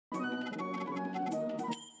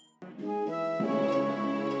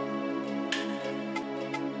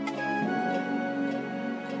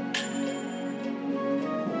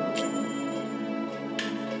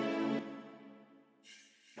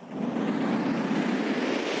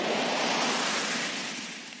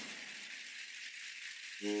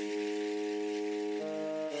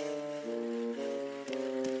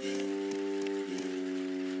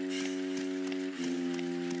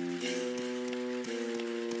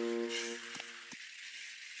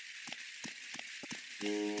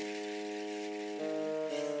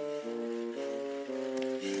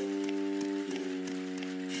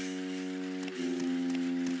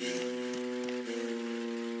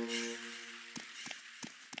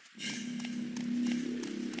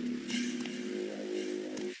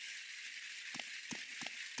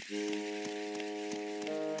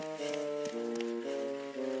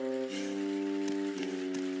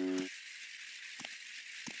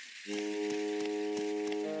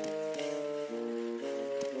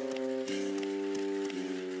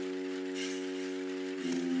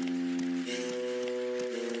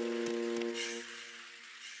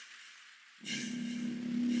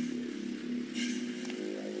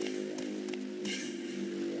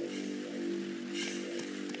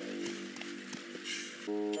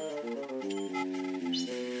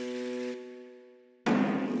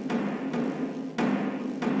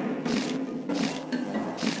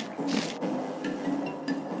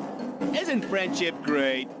Isn't friendship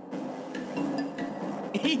great?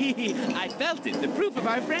 I felt it, the proof of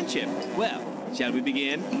our friendship. Well, shall we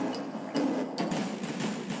begin?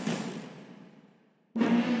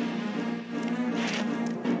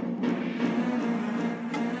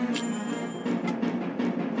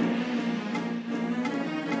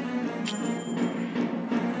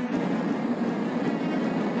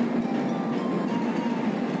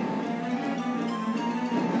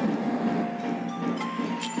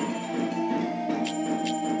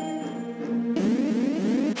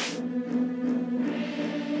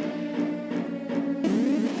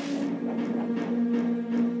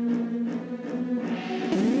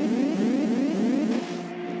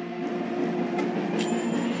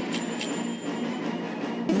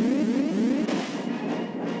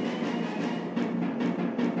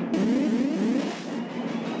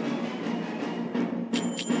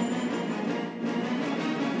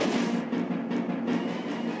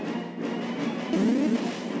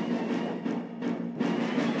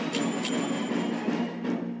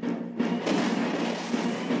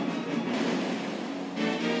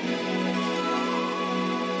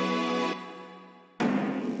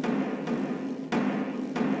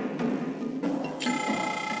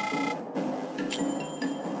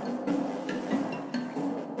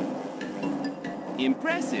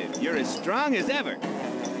 Impressive. You're as strong as ever.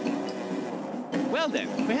 Well then,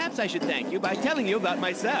 perhaps I should thank you by telling you about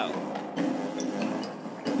myself.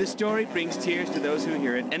 The story brings tears to those who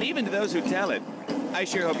hear it, and even to those who tell it. I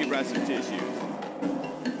sure hope you brought some tissues.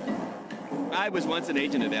 I was once an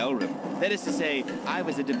agent of Elrum. That is to say, I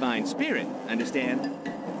was a divine spirit, understand?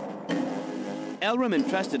 Elrum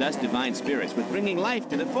entrusted us divine spirits with bringing life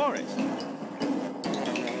to the forest.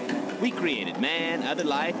 We created man, other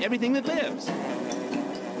life, everything that lives.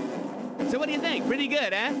 So what do you think? Pretty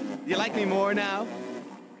good, eh? Do you like me more now?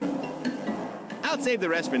 I'll save the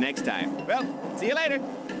rest for next time. Well, see you later.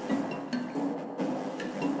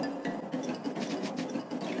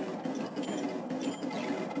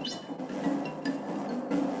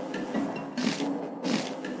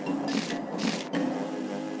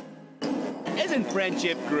 Isn't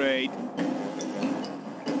friendship great?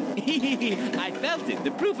 I felt it,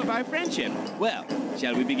 the proof of our friendship. Well,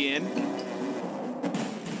 shall we begin?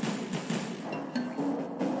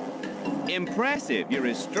 Impressive, you're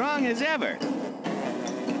as strong as ever.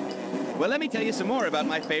 Well, let me tell you some more about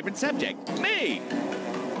my favorite subject, me.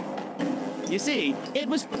 You see, it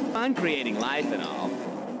was fun creating life and all.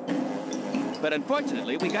 But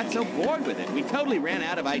unfortunately, we got so bored with it, we totally ran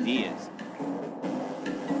out of ideas.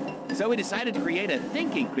 So we decided to create a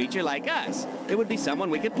thinking creature like us. It would be someone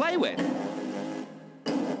we could play with.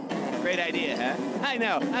 Great idea, huh? I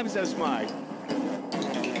know, I'm so smart.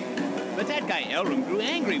 But that guy Elrum grew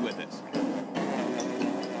angry with us.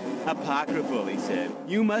 Apocryphal, he said.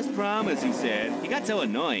 You must promise, he said. He got so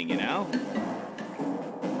annoying, you know?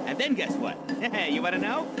 And then guess what? You want to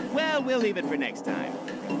know? Well, we'll leave it for next time.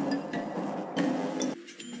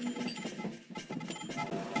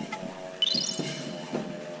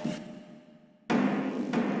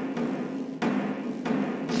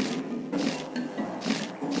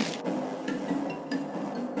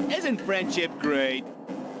 Isn't friendship great?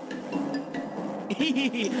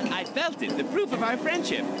 I felt it, the proof of our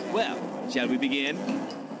friendship. Well, shall we begin?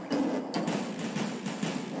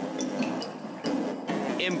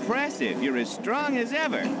 Impressive, you're as strong as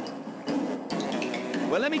ever.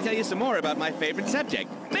 Well, let me tell you some more about my favorite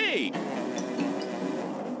subject, me.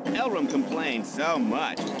 Elrum complained so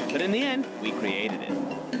much, but in the end, we created it.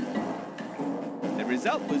 The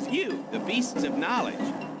result was you, the beasts of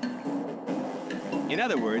knowledge. In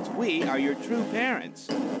other words, we are your true parents.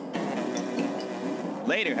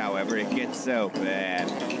 Later, however, it gets so bad.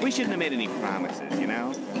 We shouldn't have made any promises, you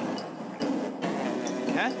know?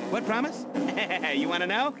 Huh? What promise? You want to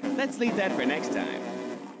know? Let's leave that for next time.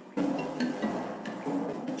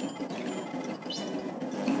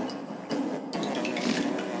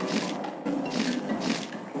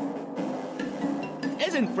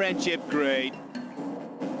 Isn't friendship great?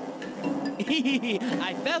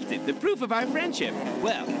 I felt it, the proof of our friendship.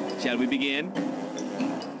 Well, shall we begin?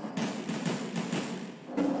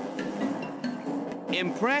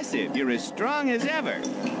 Impressive, you're as strong as ever.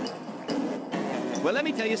 Well, let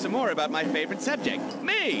me tell you some more about my favorite subject,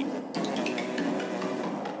 me!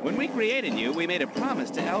 When we created you, we made a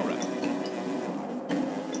promise to Elra.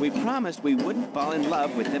 We promised we wouldn't fall in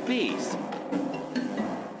love with the beast.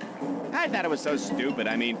 I thought it was so stupid.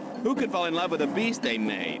 I mean, who could fall in love with a beast they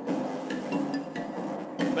made?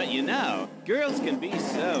 But you know, girls can be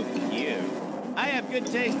so cute. I have good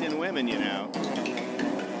taste in women, you know.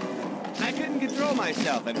 I couldn't control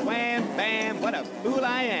myself, and wham, bam, what a fool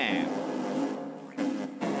I am.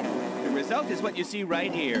 The result is what you see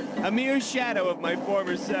right here, a mere shadow of my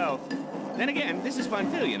former self. Then again, this is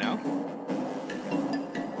fun too, you know.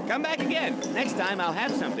 Come back again. Next time I'll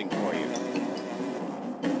have something for you.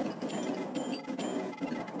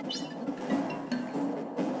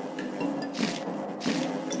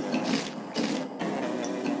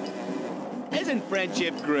 Isn't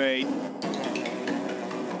friendship great?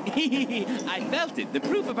 I felt it, the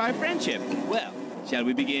proof of our friendship. Well, shall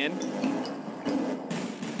we begin?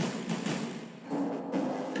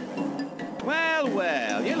 Well,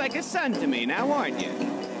 well, you're like a son to me now, aren't you?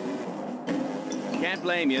 Can't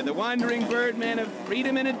blame you, the wandering birdman of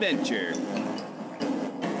freedom and adventure.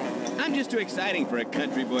 I'm just too exciting for a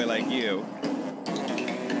country boy like you.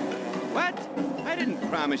 What? I didn't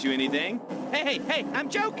promise you anything. Hey, I'm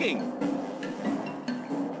joking!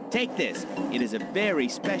 Take this. It is a very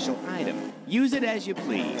special item. Use it as you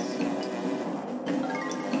please.